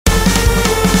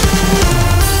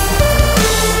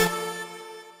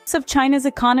collapse of China's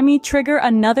economy trigger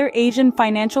another Asian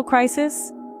financial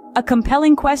crisis? A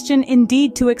compelling question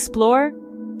indeed to explore.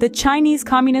 The Chinese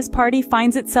Communist Party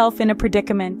finds itself in a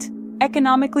predicament.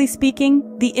 Economically speaking,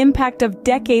 the impact of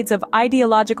decades of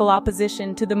ideological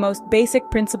opposition to the most basic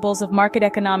principles of market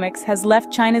economics has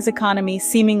left China's economy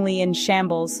seemingly in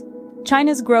shambles.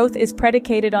 China's growth is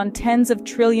predicated on tens of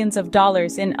trillions of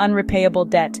dollars in unrepayable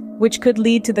debt, which could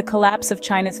lead to the collapse of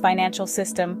China's financial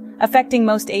system, affecting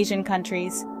most Asian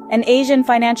countries. An Asian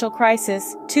financial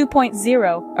crisis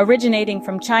 2.0, originating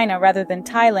from China rather than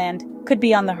Thailand, could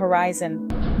be on the horizon.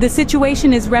 The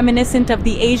situation is reminiscent of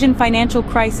the Asian financial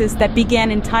crisis that began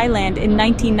in Thailand in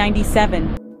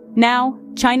 1997. Now,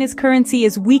 China's currency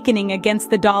is weakening against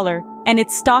the dollar, and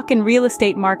its stock and real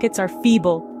estate markets are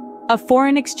feeble. A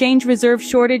foreign exchange reserve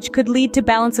shortage could lead to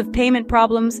balance of payment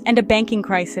problems and a banking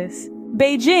crisis.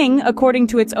 Beijing, according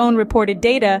to its own reported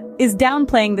data, is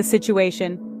downplaying the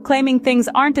situation, claiming things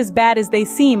aren't as bad as they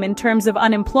seem in terms of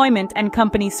unemployment and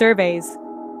company surveys.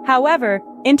 However,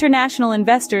 international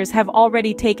investors have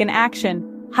already taken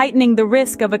action, heightening the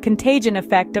risk of a contagion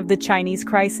effect of the Chinese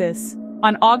crisis.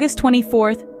 On August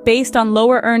 24th, based on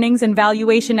lower earnings and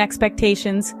valuation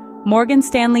expectations, Morgan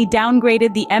Stanley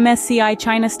downgraded the MSCI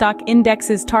China Stock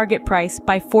Index's target price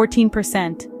by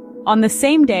 14%. On the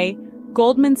same day,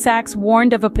 Goldman Sachs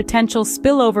warned of a potential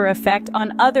spillover effect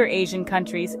on other Asian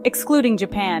countries, excluding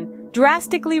Japan,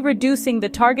 drastically reducing the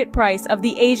target price of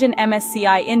the Asian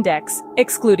MSCI index,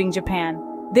 excluding Japan.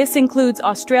 This includes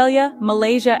Australia,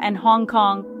 Malaysia, and Hong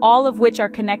Kong, all of which are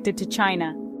connected to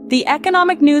China. The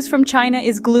economic news from China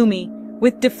is gloomy,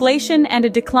 with deflation and a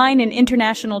decline in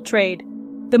international trade.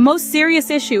 The most serious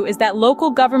issue is that local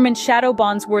government shadow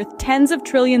bonds worth tens of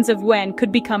trillions of yuan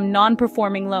could become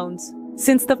non-performing loans.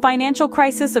 Since the financial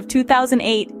crisis of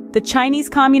 2008, the Chinese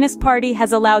Communist Party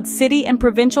has allowed city and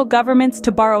provincial governments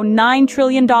to borrow $9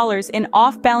 trillion in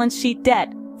off-balance sheet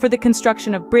debt for the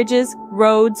construction of bridges,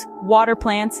 roads, water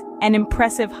plants, and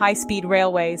impressive high-speed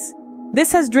railways.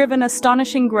 This has driven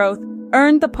astonishing growth,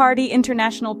 earned the party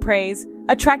international praise,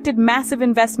 attracted massive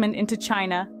investment into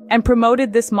China, and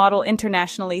promoted this model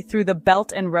internationally through the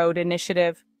Belt and Road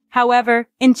Initiative. However,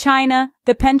 in China,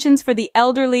 the pensions for the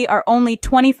elderly are only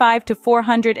 $25 to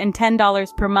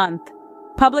 $410 per month.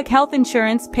 Public health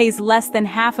insurance pays less than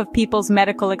half of people's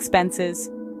medical expenses.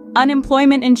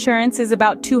 Unemployment insurance is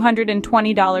about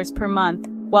 $220 per month,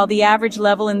 while the average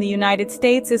level in the United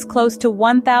States is close to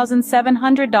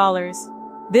 $1,700.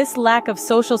 This lack of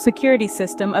social security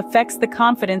system affects the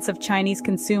confidence of Chinese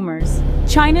consumers.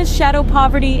 China's shadow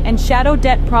poverty and shadow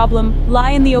debt problem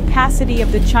lie in the opacity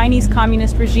of the Chinese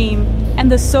communist regime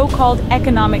and the so-called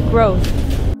economic growth.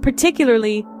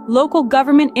 Particularly, local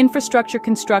government infrastructure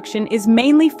construction is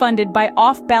mainly funded by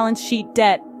off-balance sheet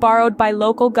debt borrowed by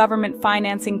local government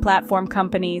financing platform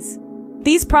companies.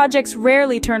 These projects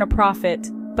rarely turn a profit,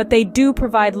 but they do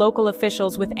provide local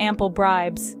officials with ample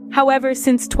bribes. However,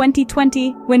 since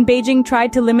 2020, when Beijing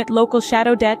tried to limit local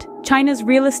shadow debt, China's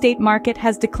real estate market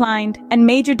has declined, and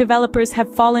major developers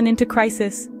have fallen into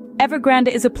crisis. Evergrande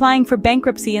is applying for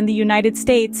bankruptcy in the United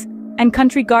States, and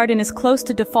Country Garden is close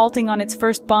to defaulting on its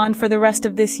first bond for the rest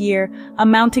of this year,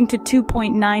 amounting to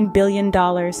 $2.9 billion.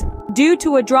 Due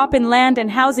to a drop in land and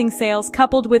housing sales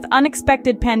coupled with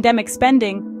unexpected pandemic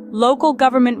spending, local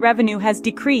government revenue has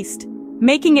decreased,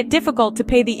 making it difficult to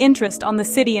pay the interest on the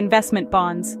city investment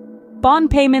bonds. Bond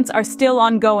payments are still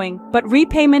ongoing, but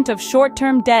repayment of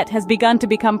short-term debt has begun to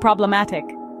become problematic.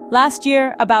 Last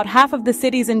year, about half of the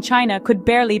cities in China could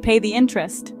barely pay the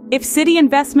interest. If city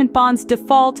investment bonds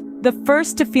default, the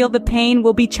first to feel the pain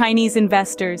will be Chinese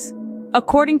investors.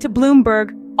 According to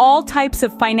Bloomberg, all types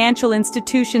of financial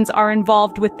institutions are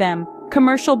involved with them.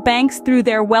 Commercial banks through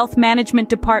their wealth management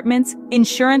departments,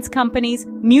 insurance companies,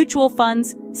 mutual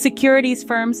funds, securities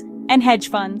firms, and hedge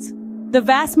funds. The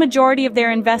vast majority of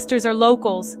their investors are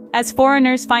locals, as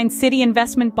foreigners find city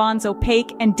investment bonds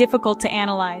opaque and difficult to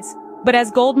analyze. But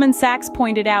as Goldman Sachs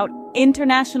pointed out,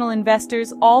 international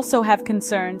investors also have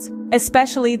concerns,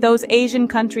 especially those Asian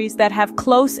countries that have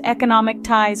close economic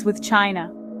ties with China.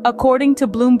 According to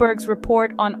Bloomberg's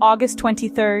report on August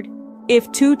 23rd, if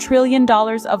 $2 trillion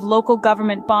of local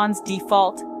government bonds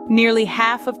default, nearly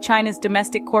half of China's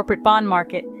domestic corporate bond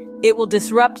market, it will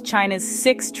disrupt China's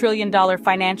 $6 trillion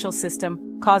financial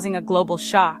system, causing a global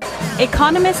shock.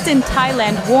 Economists in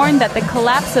Thailand warn that the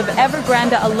collapse of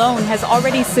Evergrande alone has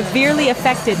already severely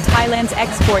affected Thailand's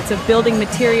exports of building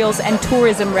materials and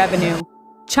tourism revenue.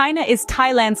 China is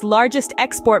Thailand's largest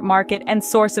export market and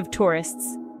source of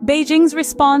tourists. Beijing's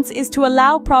response is to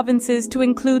allow provinces to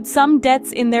include some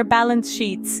debts in their balance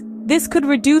sheets. This could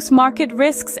reduce market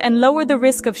risks and lower the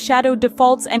risk of shadow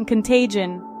defaults and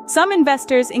contagion. Some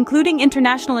investors, including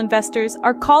international investors,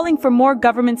 are calling for more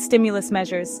government stimulus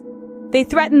measures. They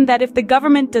threaten that if the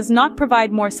government does not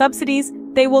provide more subsidies,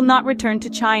 they will not return to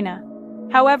China.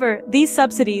 However, these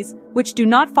subsidies, which do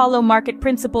not follow market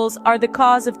principles, are the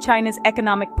cause of China's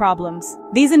economic problems.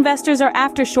 These investors are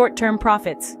after short-term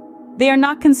profits. They are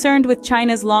not concerned with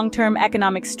China's long-term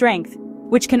economic strength,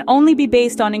 which can only be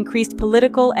based on increased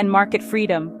political and market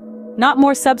freedom, not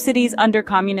more subsidies under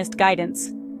communist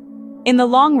guidance. In the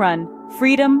long run,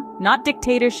 freedom, not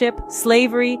dictatorship,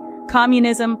 slavery,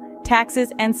 communism,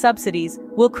 taxes and subsidies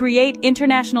will create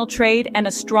international trade and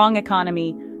a strong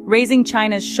economy, raising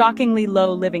China's shockingly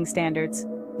low living standards.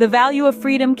 The value of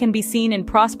freedom can be seen in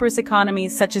prosperous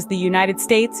economies such as the United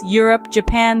States, Europe,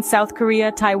 Japan, South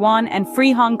Korea, Taiwan, and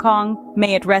free Hong Kong,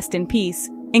 may it rest in peace,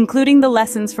 including the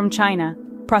lessons from China.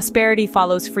 Prosperity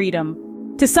follows freedom.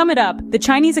 To sum it up, the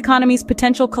Chinese economy's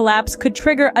potential collapse could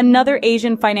trigger another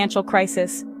Asian financial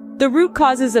crisis. The root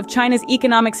causes of China's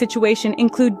economic situation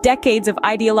include decades of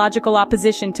ideological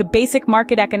opposition to basic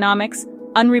market economics,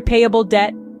 unrepayable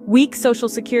debt, weak social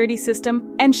security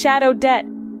system, and shadow debt.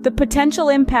 The potential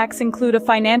impacts include a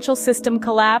financial system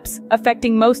collapse,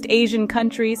 affecting most Asian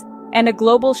countries, and a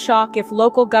global shock if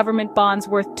local government bonds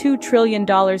worth $2 trillion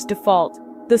default.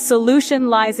 The solution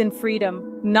lies in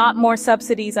freedom, not more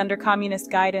subsidies under communist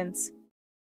guidance.